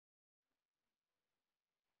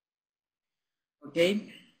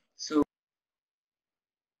Okay, so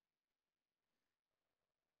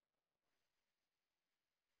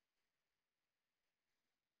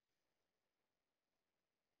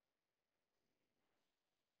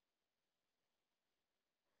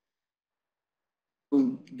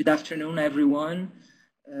good afternoon, everyone.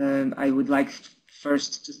 I would like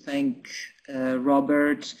first to thank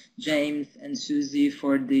Robert, James, and Susie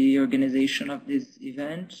for the organization of this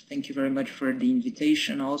event. Thank you very much for the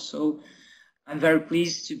invitation also. I'm very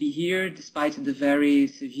pleased to be here despite the very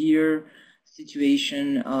severe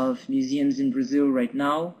situation of museums in Brazil right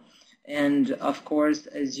now. And of course,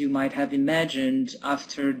 as you might have imagined,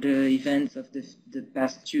 after the events of the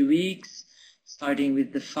past 2 weeks, starting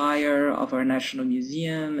with the fire of our National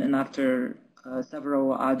Museum and after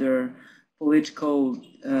several other political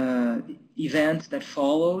events that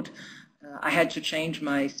followed, I had to change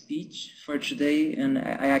my speech for today, and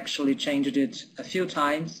I actually changed it a few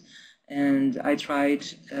times. And I tried,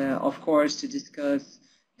 of course, to discuss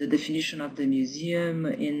the definition of the museum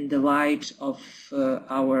in the light of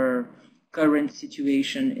our current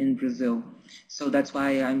situation in Brazil. So that's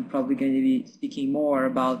why I'm probably going to be speaking more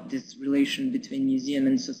about this relation between museum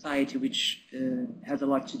and society, which has a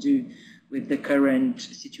lot to do with the current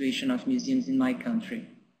situation of museums in my country.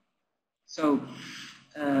 So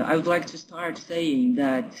I would like to start saying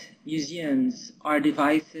that museums are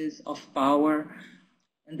devices of power,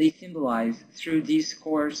 and they symbolize through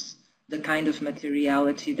discourse the kind of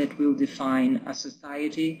materiality that will define a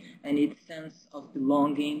society and its sense of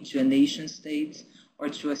belonging to a nation state or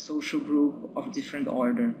to a social group of different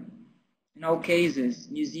order. In all cases,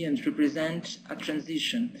 museums represent a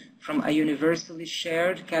transition from a universally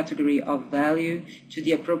shared category of value to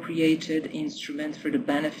the appropriated instrument for the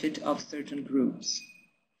benefit of certain groups.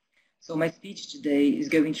 So my speech today is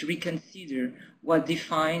going to reconsider what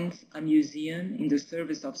defines a museum in the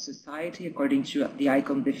service of society according to the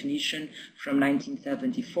ICOM definition from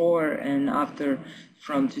 1974 and after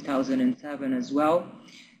from 2007 as well,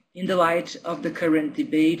 in the light of the current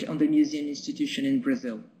debate on the museum institution in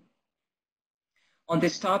Brazil. On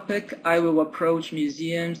this topic, I will approach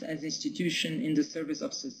museums as institutions in the service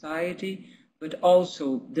of society, but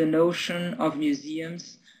also the notion of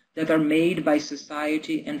museums that are made by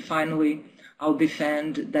society, and finally, I'll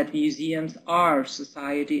defend that museums are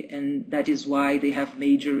society, and that is why they have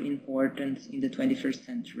major importance in the 21st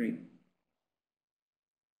century.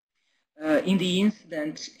 In the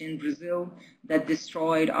incident in Brazil that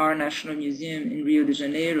destroyed our National Museum in Rio de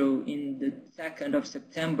Janeiro in the 2nd of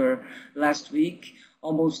September last week,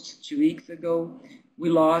 almost 2 weeks ago, we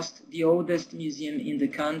lost the oldest museum in the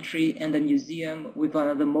country and a museum with one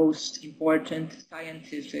of the most important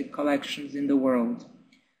scientific collections in the world.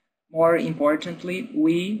 More importantly,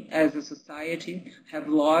 we as a society have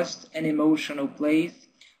lost an emotional place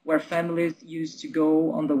where families used to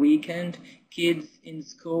go on the weekend, kids in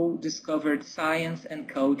school discovered science and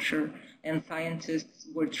culture, and scientists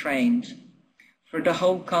were trained. For the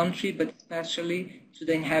whole country, but especially to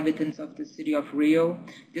the inhabitants of the city of Rio,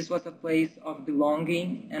 this was a place of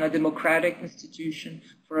belonging and a democratic institution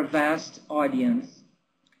for a vast audience.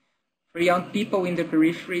 For young people in the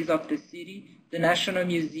peripheries of the city, the National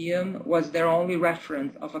Museum was their only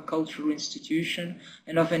reference of a cultural institution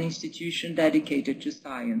and of an institution dedicated to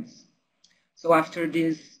science. So after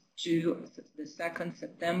this, to the 2nd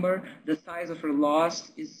September, the size of her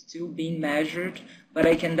loss is still being measured, but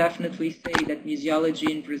I can definitely say that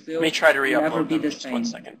museology in Brazil will never be the same. 1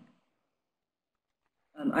 second.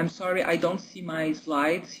 I'm sorry, I don't see my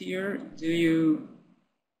slides here. Do you?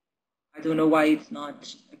 I don't know why it's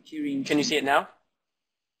not appearing. Can you see it now?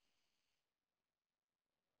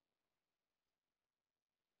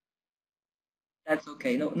 That's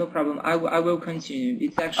okay, no problem. I will continue.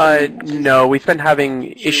 It's actually no, we've been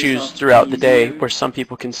having issues throughout the day where some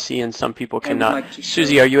people can see and some people cannot. Like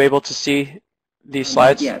Susie, are you able to see these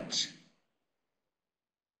slides? Not yet.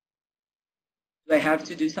 Do I have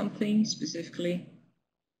to do something specifically?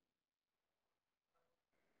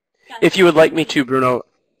 If you would like me to, Bruno,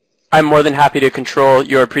 I'm more than happy to control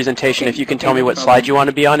your presentation. If you can tell me what slide you want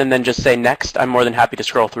to be on and then just say next, I'm more than happy to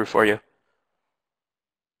scroll through for you.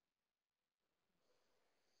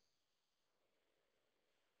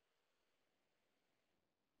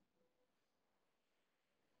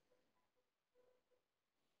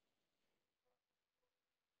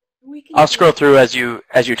 I'll scroll through as you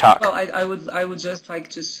talk. Well, I would just like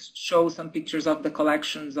to show some pictures of the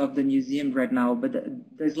collections of the museum right now, but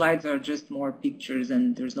the slides are just more pictures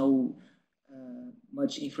and there's no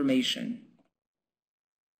much information.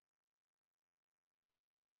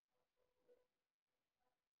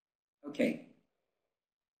 Okay.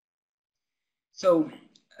 So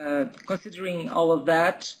Considering all of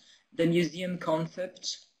that, the museum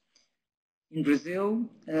concept in Brazil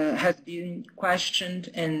has been questioned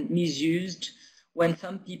and misused when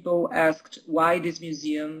some people asked why this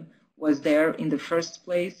museum was there in the first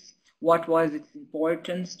place, what was its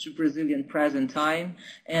importance to Brazilian present time,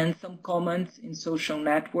 and some comments in social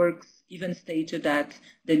networks even stated that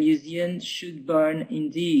the museum should burn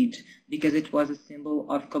indeed because it was a symbol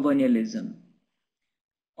of colonialism.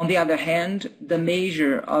 On the other hand, the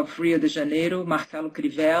mayor of Rio de Janeiro, Marcelo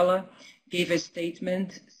Crivella, gave a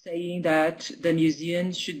statement saying that the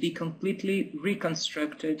museum should be completely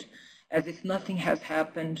reconstructed as if nothing has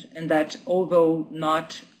happened, and that although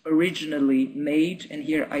not originally made, and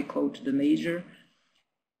here I quote the mayor,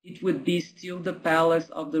 it would be still the palace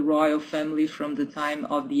of the royal family from the time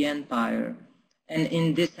of the empire. And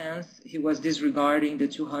in this sense, he was disregarding the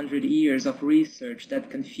 200 years of research that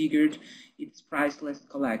configured its priceless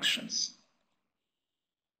collections.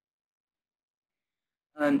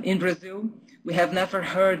 In Brazil, we have never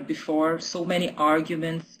heard before so many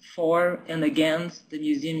arguments for and against the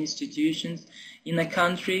museum institutions in a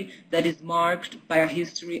country that is marked by a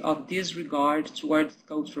history of disregard towards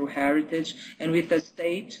cultural heritage and with a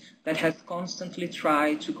state that has constantly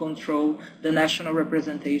tried to control the national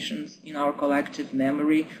representations in our collective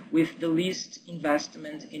memory with the least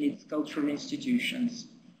investment in its cultural institutions.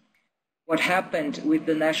 What happened with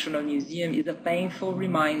the National Museum is a painful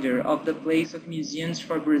reminder of the place of museums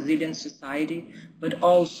for Brazilian society, but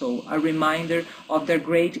also a reminder of their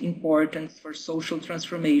great importance for social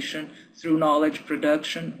transformation through knowledge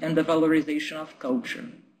production and the valorization of culture.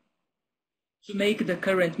 To make the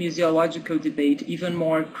current museological debate even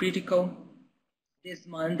more critical, this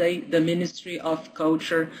Monday, the Ministry of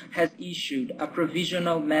Culture has issued a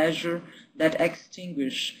provisional measure that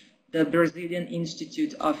extinguishes the Brazilian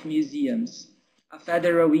Institute of Museums, a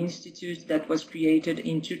federal institute that was created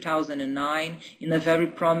in 2009 in a very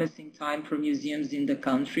promising time for museums in the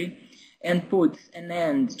country, and puts an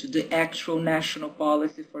end to the actual national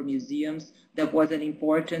policy for museums that was an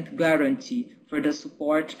important guarantee for the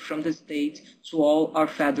support from the state to all our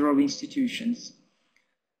federal institutions.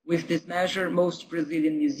 With this measure, most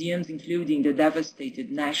Brazilian museums, including the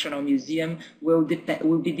devastated National Museum, will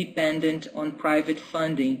be dependent on private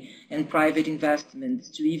funding and private investments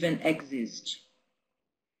to even exist.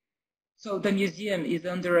 So the museum is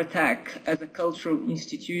under attack as a cultural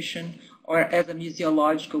institution or as a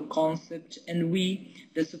museological concept, and we,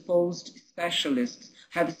 the supposed specialists,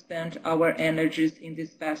 have spent our energies in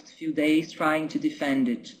these past few days trying to defend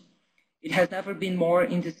it. It has never been more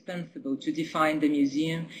indispensable to define the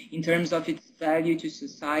museum in terms of its value to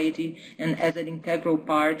society and as an integral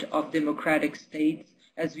part of democratic states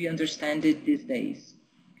as we understand it these days.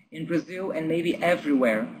 In Brazil and maybe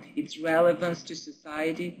everywhere, its relevance to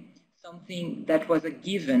society, something that was a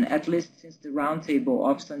given at least since the Roundtable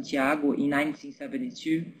of Santiago in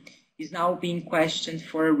 1972, is now being questioned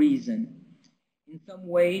for a reason. In some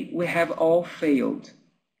way, we have all failed.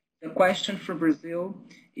 The question for Brazil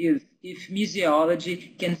is if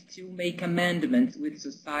museology can still make amendments with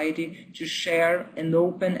society to share an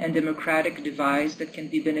open and democratic device that can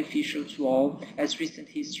be beneficial to all, as recent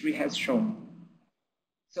history has shown.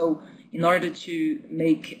 So, in order to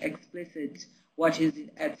make explicit what is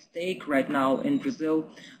at stake right now in Brazil,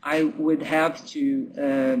 I would have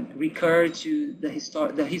to recur to the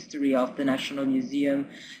history of the National Museum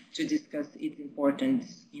to discuss its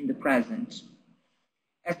importance in the present.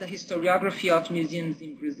 As the historiography of museums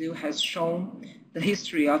in Brazil has shown, the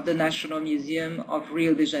history of the National Museum of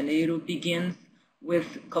Rio de Janeiro begins with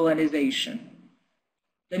colonization.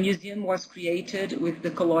 The museum was created with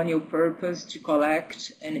the colonial purpose to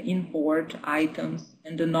collect and import items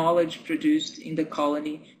and the knowledge produced in the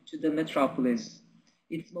colony to the metropolis.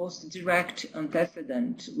 Its most direct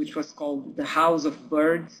antecedent, which was called the House of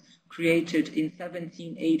Birds, created in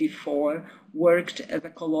 1784, worked as a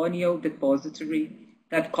colonial depository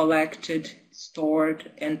that collected,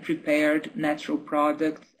 stored, and prepared natural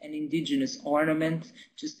products and indigenous ornaments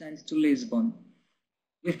to send to Lisbon.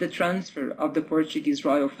 With the transfer of the Portuguese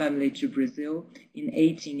royal family to Brazil in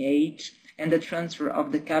 1808 and the transfer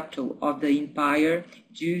of the capital of the empire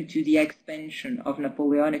due to the expansion of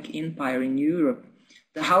Napoleonic Empire in Europe,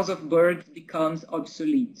 the House of Birds becomes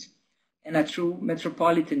obsolete, and a true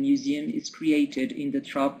metropolitan museum is created in the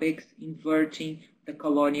tropics, inverting the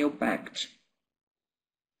colonial pact.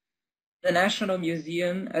 The National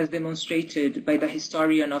Museum, as demonstrated by the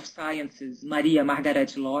historian of sciences Maria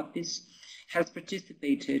Margarete Lopes, has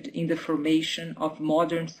participated in the formation of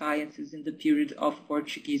modern sciences in the period of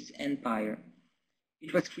Portuguese Empire.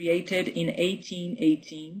 It was created in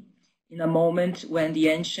 1818 in a moment when the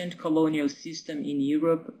ancient colonial system in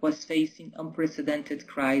Europe was facing unprecedented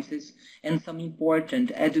crises and some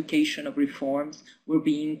important educational reforms were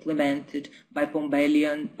being implemented by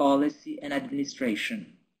Pombelian policy and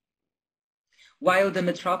administration. While the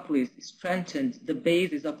metropolis strengthened the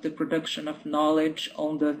basis of the production of knowledge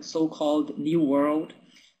on the so-called New World,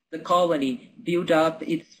 the colony built up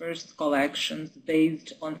its first collections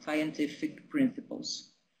based on scientific principles.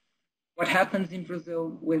 What happens in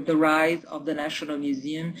Brazil with the rise of the National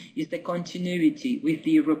Museum is the continuity with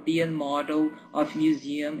the European model of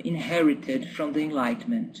museum inherited from the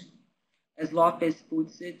Enlightenment. As Lopes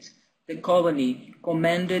puts it, the colony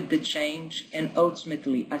commanded the change and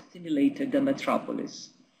ultimately assimilated the metropolis.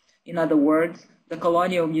 In other words, the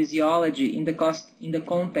colonial museology in the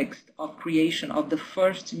context of creation of the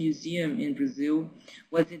first museum in Brazil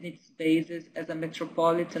was in its basis as a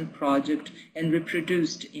metropolitan project and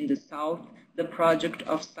reproduced in the South the project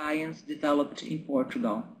of science developed in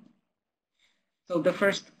Portugal. So the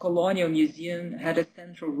first colonial museum had a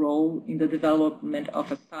central role in the development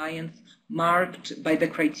of a science marked by the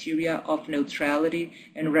criteria of neutrality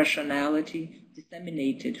and rationality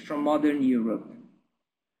disseminated from modern Europe.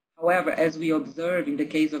 However, as we observe in the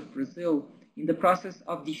case of Brazil, in the process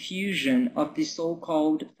of diffusion of the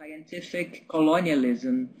so-called scientific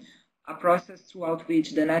colonialism, a process throughout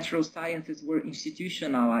which the natural sciences were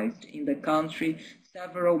institutionalized in the country,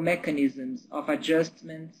 several mechanisms of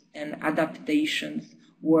adjustments and adaptations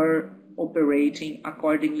were operating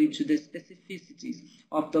accordingly to the specificities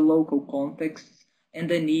of the local contexts and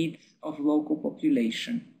the needs of local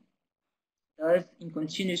population. Thus, in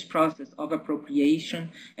continuous process of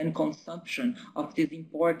appropriation and consumption of this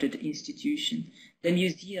imported institution, the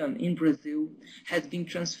museum in Brazil has been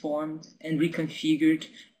transformed and reconfigured,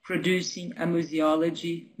 producing a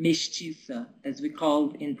museology mestiça, as we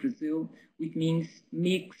call it in Brazil, which means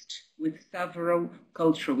mixed with several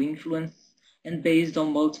cultural influences and based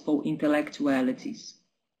on multiple intellectualities.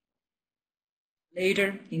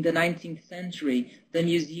 Later, in the 19th century, the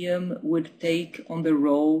museum would take on the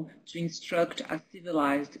role to instruct a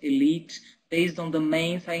civilized elite based on the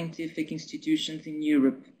main scientific institutions in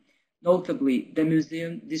Europe, notably the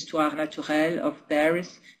Muséum d'Histoire Naturelle of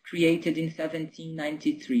Paris, created in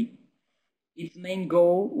 1793. Its main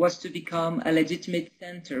goal was to become a legitimate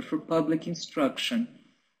center for public instruction.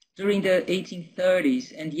 During the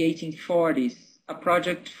 1830s and the 1840s, a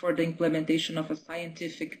project for the implementation of a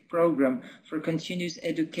scientific program for continuous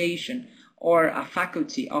education or a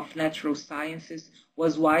faculty of natural sciences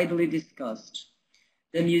was widely discussed.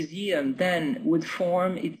 The museum then would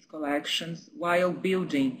form its collections while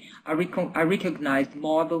building a recognized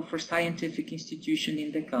model for scientific institution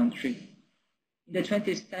in the country. In the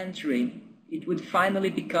 20th century, it would finally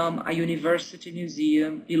become a university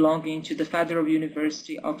museum belonging to the Federal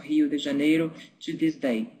University of Rio de Janeiro to this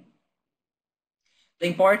day. The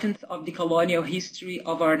importance of the colonial history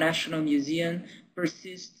of our National Museum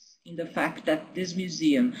persists in the fact that this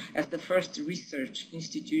museum, as the first research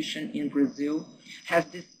institution in Brazil, has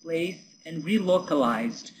displaced and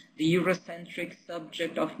relocalized the Eurocentric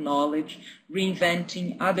subject of knowledge,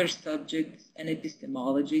 reinventing other subjects and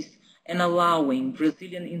epistemologies, and allowing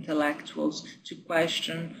Brazilian intellectuals to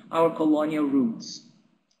question our colonial roots.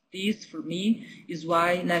 This, for me, is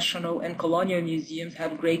why national and colonial museums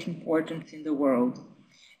have great importance in the world.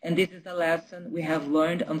 And this is a lesson we have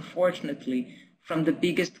learned, unfortunately, from the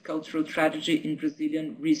biggest cultural tragedy in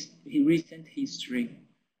Brazilian recent history.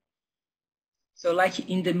 So like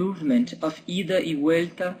in the movement of ida y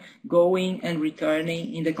vuelta, going and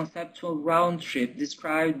returning in the conceptual round trip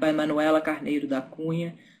described by Manuela Carneiro da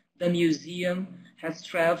Cunha, the museum has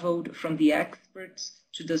traveled from the experts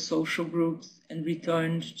to the social groups and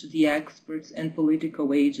returned to the experts and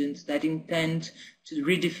political agents that intend to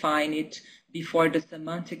redefine it before the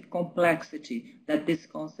semantic complexity that this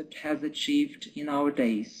concept has achieved in our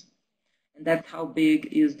days. And that's how big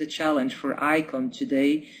is the challenge for ICOM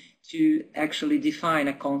today to actually define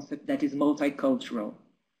a concept that is multicultural.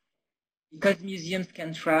 Because museums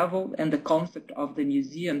can travel and the concept of the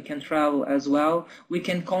museum can travel as well, we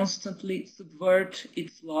can constantly subvert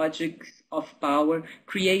its logics of power,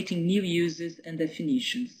 creating new uses and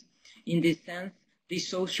definitions. In this sense, the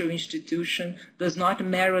social institution does not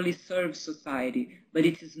merely serve society, but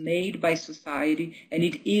it is made by society, and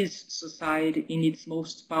it is society in its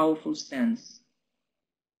most powerful sense.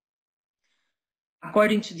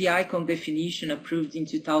 According to the ICOM definition approved in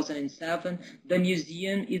 2007, the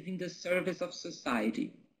museum is in the service of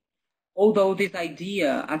society. Although this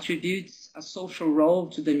idea attributes a social role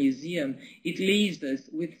to the museum, it leaves us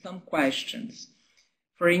with some questions.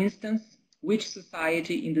 For instance, Which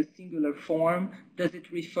society in the singular form does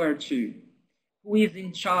it refer to? Who is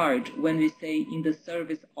in charge when we say in the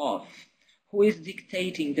service of? Who is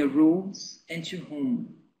dictating the rules and to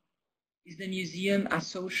whom? Is the museum a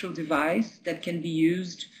social device that can be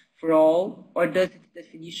used for all, or does its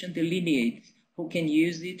definition delineate who can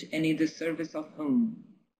use it and in the service of whom?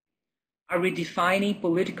 Are we defining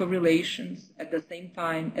political relations at the same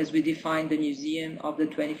time as we define the museum of the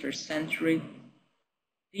 21st century?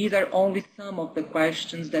 These are only some of the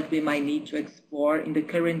questions that we might need to explore in the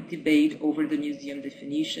current debate over the museum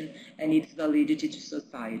definition and its validity to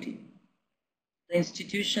society. The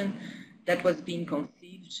institution that was being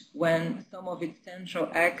conceived when some of its central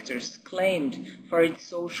actors claimed for its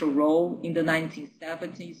social role in the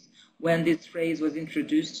 1970s, when this phrase was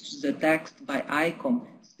introduced to the text by ICOM,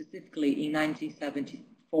 specifically in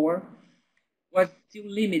 1974, was still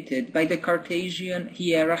limited by the Cartesian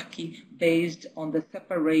hierarchy based on the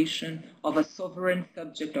separation of a sovereign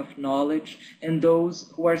subject of knowledge and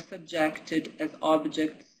those who are subjected as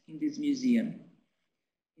objects in this museum.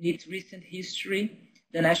 In its recent history,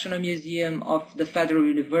 the National Museum of the Federal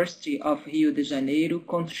University of Rio de Janeiro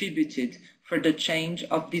contributed for the change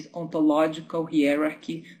of this ontological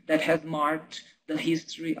hierarchy that has marked the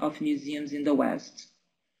history of museums in the West.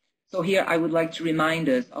 So here I would like to remind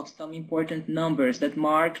us of some important numbers that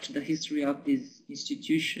marked the history of this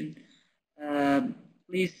institution.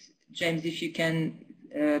 Please, James, if you can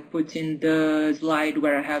put in the slide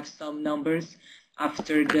where I have some numbers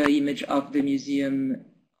after the image of the museum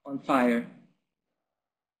on fire.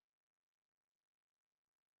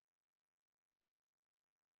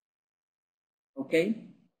 Okay.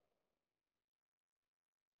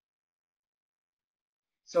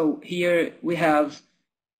 So here we have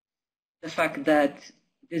the fact that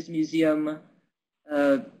this museum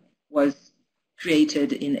was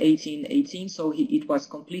created in 1818, so it was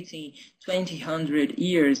completing 200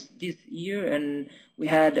 years this year, and we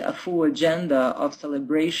had a full agenda of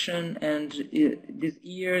celebration, and this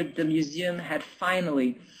year the museum had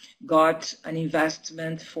finally got an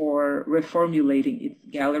investment for reformulating its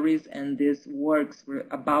galleries, and these works were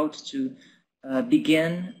about to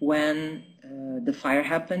begin when the fire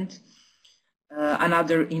happened.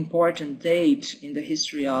 Another important date in the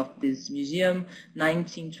history of this museum,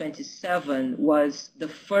 1927, was the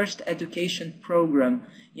first education program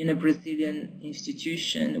in a Brazilian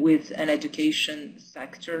institution with an education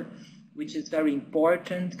sector, which is very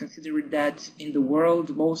important, considering that in the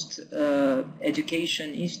world most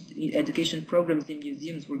education programs in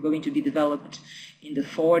museums were going to be developed in the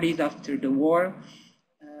 40s after the war.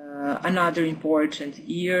 Another important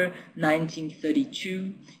year,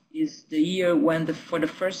 1932, is the year when for the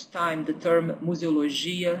first time the term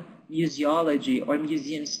museologia, museology, or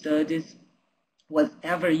museum studies was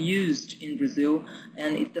ever used in Brazil,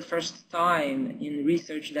 and it's the first time in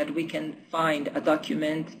research that we can find a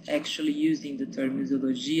document actually using the term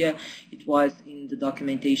museologia. It was in the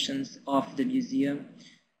documentations of the museum.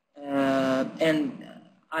 And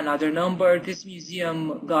another number, this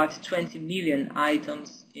museum got 20 million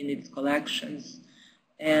items in its collections,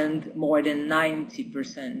 and more than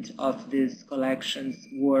 90% of these collections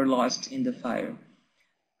were lost in the fire.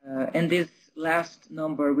 And this last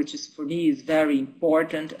number, which is for me is very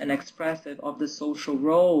important and expressive of the social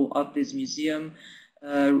role of this museum,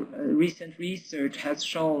 recent research has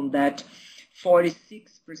shown that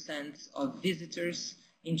 46% of visitors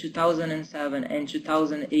in 2007 and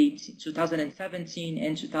 2017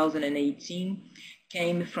 and 2018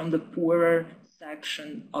 came from the poorer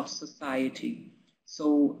section of society.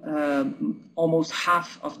 So almost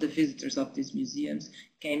half of the visitors of these museums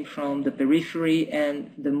came from the periphery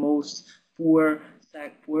and the most poorer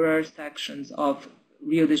sections of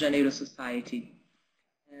Rio de Janeiro society.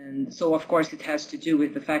 And so, of course, it has to do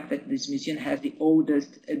with the fact that this museum has the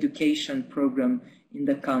oldest education program in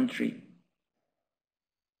the country.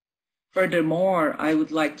 Furthermore, I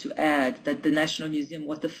would like to add that the National Museum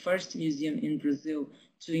was the first museum in Brazil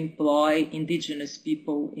to employ indigenous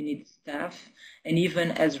people in its staff and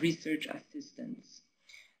even as research assistants.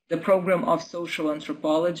 The program of social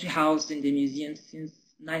anthropology housed in the museum since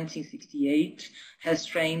 1968 has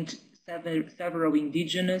trained several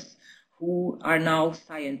indigenous who are now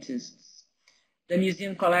scientists. The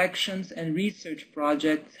museum collections and research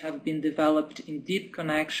projects have been developed in deep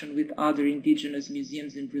connection with other indigenous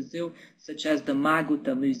museums in Brazil, such as the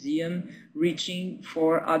Maguta Museum, reaching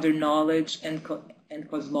for other knowledge and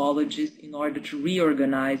cosmologies in order to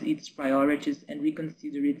reorganize its priorities and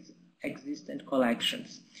reconsider its existent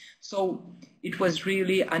collections. So it was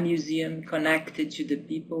really a museum connected to the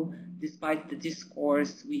people, despite the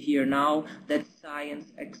discourse we hear now that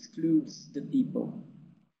science excludes the people.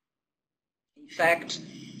 fact,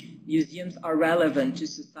 museums are relevant to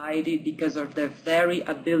society because of their very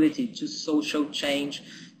ability to social change,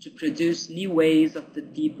 to produce new ways of the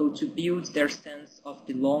people to build their sense of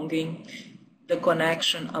belonging, the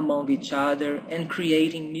connection among each other, and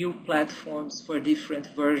creating new platforms for different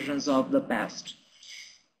versions of the past.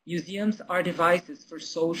 Museums are devices for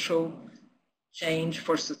social change,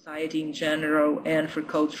 for society in general, and for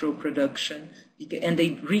cultural production, and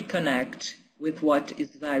they reconnect with what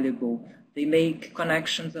is valuable. They make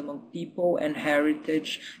connections among people and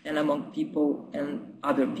heritage, and among people and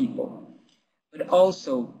other people. But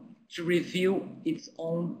also, to reveal its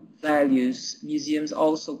own values, museums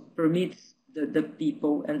also permit the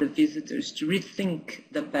people and the visitors to rethink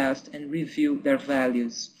the past and review their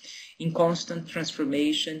values in constant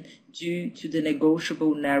transformation due to the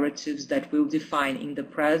negotiable narratives that will define in the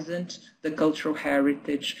present the cultural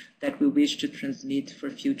heritage that we wish to transmit for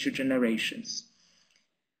future generations.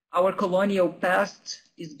 Our colonial past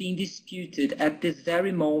is being disputed at this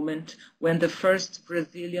very moment when the first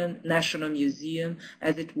Brazilian National Museum,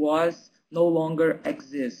 as it was, no longer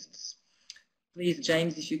exists. Please,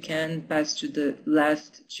 James, if you can pass to the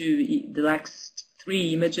last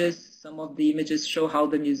three images. Some of the images show how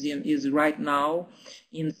the museum is right now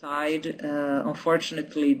inside.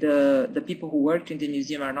 Unfortunately, the people who worked in the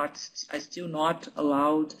museum are still not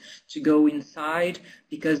allowed to go inside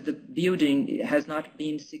because the building has not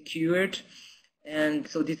been secured. And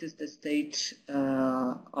so this is the state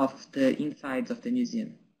of the insides of the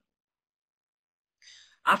museum.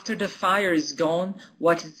 After the fire is gone,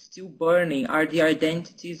 what is still burning are the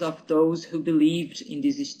identities of those who believed in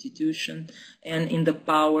this institution and in the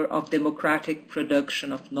power of democratic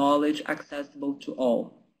production of knowledge accessible to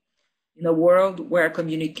all. In a world where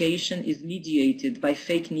communication is mediated by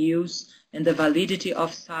fake news and the validity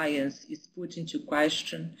of science is put into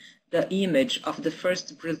question, the image of the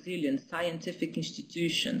first Brazilian scientific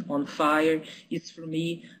institution on fire is for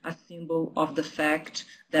me a symbol of the fact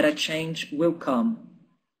that a change will come.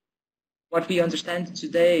 What we understand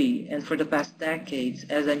today and for the past decades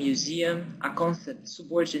as a museum, a concept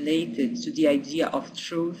subordinated to the idea of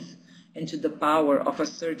truth and to the power of a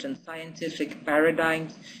certain scientific paradigm,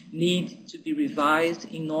 need to be revised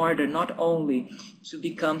in order not only to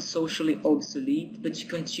become socially obsolete, but to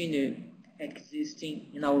continue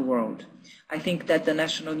existing in our world. I think that the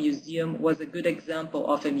National Museum was a good example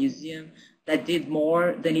of a museum that did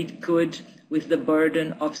more than it could with the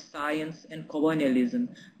burden of science and colonialism,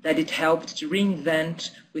 that it helped to reinvent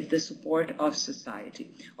with the support of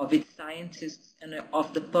society, of its scientists, and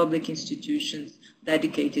of the public institutions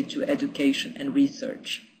dedicated to education and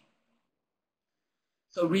research.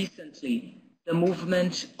 So recently, the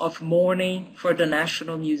movement of mourning for the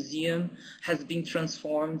National Museum has been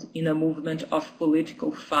transformed in a movement of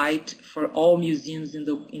political fight for all museums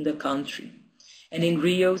in the country. And in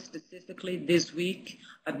Rio, specifically this week,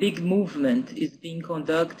 a big movement is being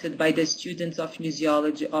conducted by the students of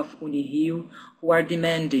museology of Unirio, who are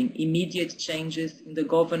demanding immediate changes in the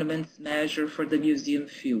government's measure for the museum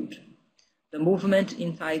field. The movement,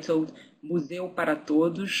 entitled Museu para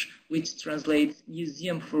Todos, which translates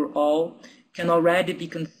Museum for All, can already be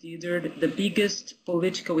considered the biggest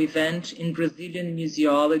political event in Brazilian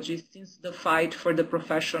museology since the fight for the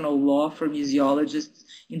professional law for museologists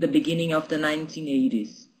in the beginning of the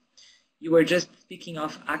 1980s. You were just speaking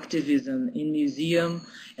of activism in museum,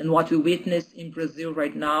 and what we witness in Brazil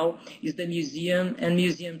right now is the museum and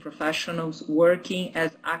museum professionals working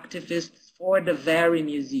as activists for the very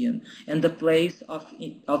museum and the place of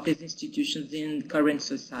these institutions in current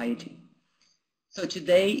society. So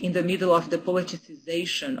today, in the middle of the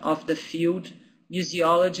politicization of the field,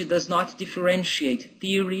 museology does not differentiate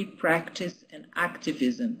theory, practice, and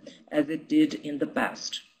activism as it did in the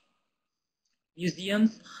past.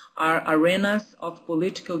 Museums are arenas of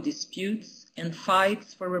political disputes and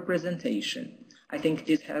fights for representation. I think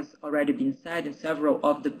this has already been said in several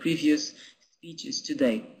of the previous speeches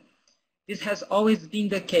today. This has always been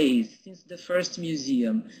the case since the first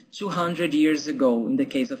museum, 200 years ago in the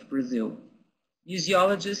case of Brazil.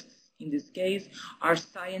 Museologists, in this case, are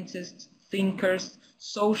scientists, thinkers,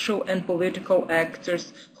 social and political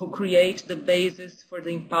actors who create the basis for the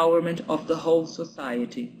empowerment of the whole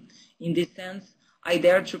society. In this sense, I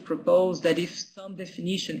dare to propose that if some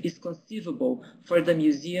definition is conceivable for the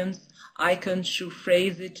museums, I should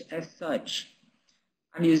phrase it as such.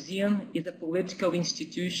 A museum is a political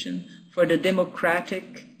institution for the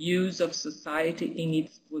democratic use of society in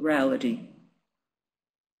its plurality.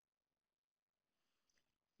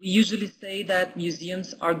 We usually say that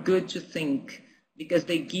museums are good to think because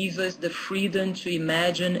they give us the freedom to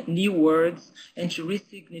imagine new worlds and to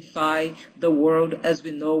resignify the world as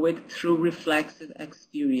we know it through reflexive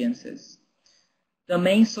experiences. The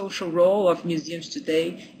main social role of museums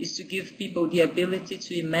today is to give people the ability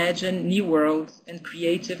to imagine new worlds and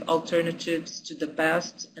creative alternatives to the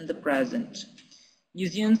past and the present.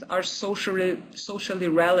 Museums are socially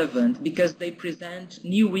relevant because they present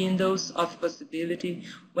new windows of possibility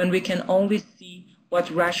when we can only see what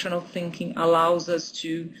rational thinking allows us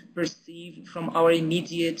to perceive from our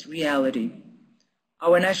immediate reality.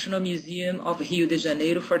 Our National Museum of Rio de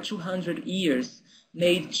Janeiro for 200 years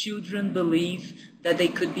made children believe that they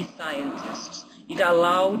could be scientists. It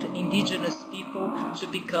allowed indigenous people to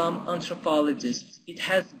become anthropologists. It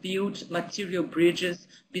has built material bridges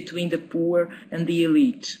between the poor and the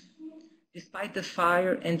elite. Despite the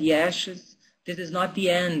fire and the ashes, this is not the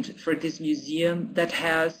end for this museum that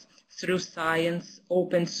has, through science,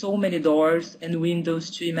 opened so many doors and windows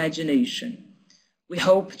to imagination. We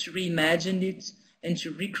hope to reimagine it and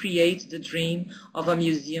to recreate the dream of a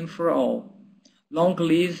museum for all. Long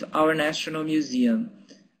live our National Museum.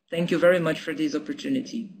 Thank you very much for this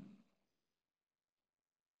opportunity.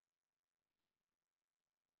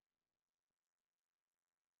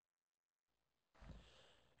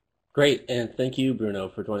 Great, and thank you, Bruno,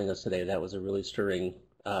 for joining us today. That was a really stirring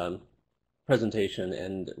presentation,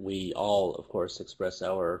 and we all, of course, express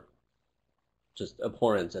our just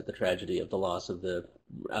abhorrence at the tragedy of the loss of the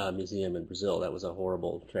museum in Brazil. That was a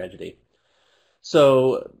horrible tragedy.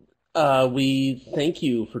 So we thank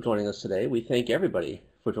you for joining us today. We thank everybody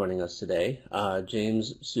for joining us today.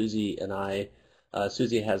 James, Susie, and I.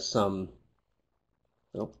 Susie has some,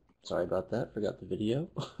 oh, sorry about that, forgot the video.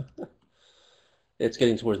 It's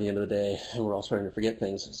getting towards the end of the day, and we're all starting to forget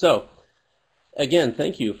things. So, again,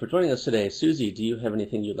 thank you for joining us today. Susie, do you have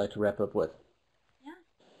anything you'd like to wrap up with? Yeah.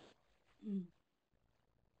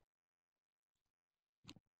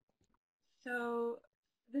 So,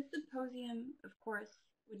 this symposium, of course,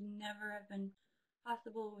 would never have been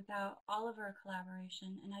possible without all of our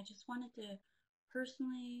collaboration, and I just wanted to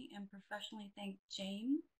personally and professionally thank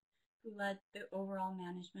James, who led the overall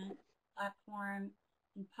management platform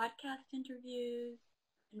and podcast interviews,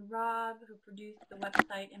 and Rob, who produced the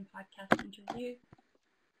website and podcast interviews,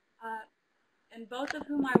 and both of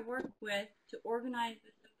whom I worked with to organize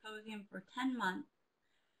the symposium for 10 months.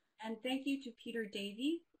 And thank you to Peter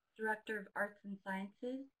Davies, Director of Arts and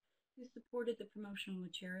Sciences, who supported the promotional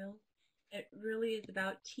materials. It really is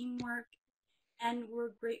about teamwork, and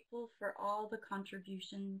we're grateful for all the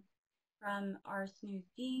contributions from our SNUS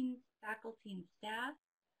deans, faculty, and staff,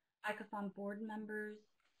 ICAFON board members,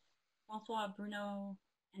 Francois, Bruno,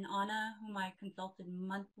 and Anna, whom I consulted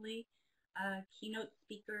monthly, keynote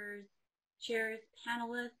speakers, chairs,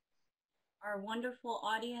 panelists, our wonderful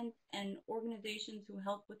audience and organizations who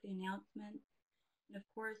helped with the announcements, and of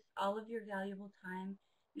course, all of your valuable time.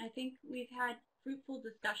 And I think we've had fruitful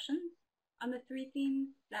discussions on the 3 themes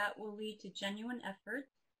that will lead to genuine efforts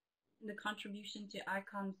in the contribution to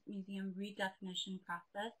ICOM's museum redefinition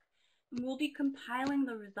process. And we'll be compiling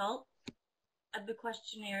the results of the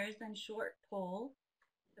questionnaires and short poll,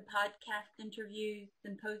 the podcast interviews,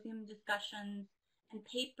 symposium discussions, and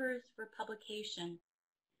papers for publication.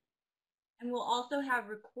 And we'll also have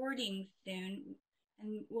recordings soon,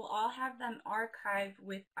 and we'll all have them archived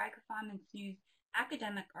with ICAFON and SNU's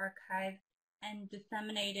academic archive and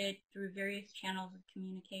disseminated through various channels of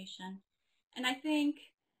communication. And I think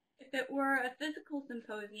if it were a physical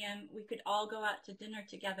symposium, we could all go out to dinner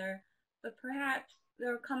together, but perhaps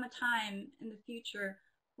there will come a time in the future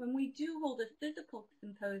when we do hold a physical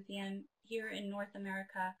symposium here in North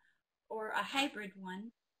America, or a hybrid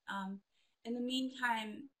one. In the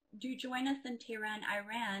meantime, do join us in Tehran,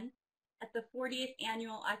 Iran at the 40th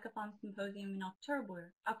Annual ICAFON Symposium in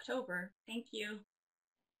October. Thank you.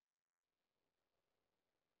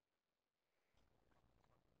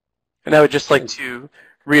 And I would just like to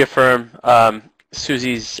reaffirm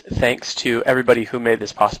Susie's thanks to everybody who made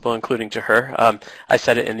this possible, including to her. I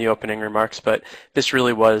said it in the opening remarks, but this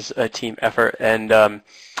really was a team effort, and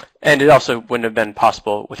it also wouldn't have been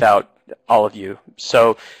possible without all of you.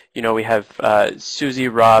 So, you know, we have Susie,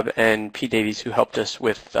 Rob, and Pete Davies who helped us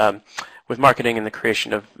with marketing and the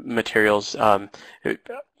creation of materials.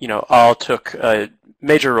 You know, all took a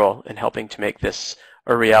major role in helping to make this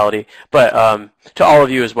a reality. But to all of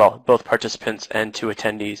you as well, both participants and to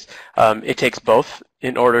attendees, it takes both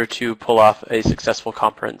in order to pull off a successful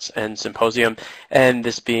conference and symposium. And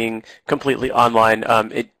this being completely online,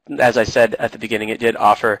 as I said at the beginning, it did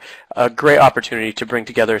offer a great opportunity to bring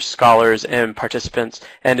together scholars and participants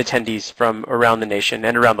and attendees from around the nation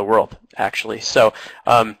and around the world, actually. So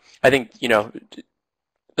I think, you know,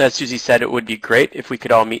 as Susie said, it would be great if we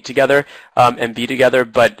could all meet together and be together,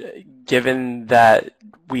 but given that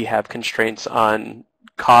we have constraints on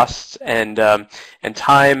costs and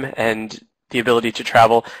time and the ability to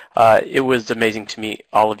travel, it was amazing to meet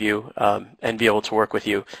all of you and be able to work with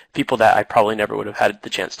you, people that I probably never would have had the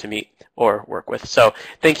chance to meet or work with. So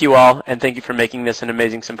thank you all, and thank you for making this an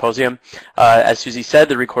amazing symposium. As Susie said,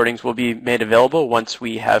 the recordings will be made available once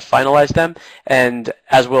we have finalized them, and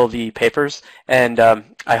as will the papers. And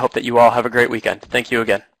I hope that you all have a great weekend. Thank you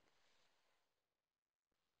again.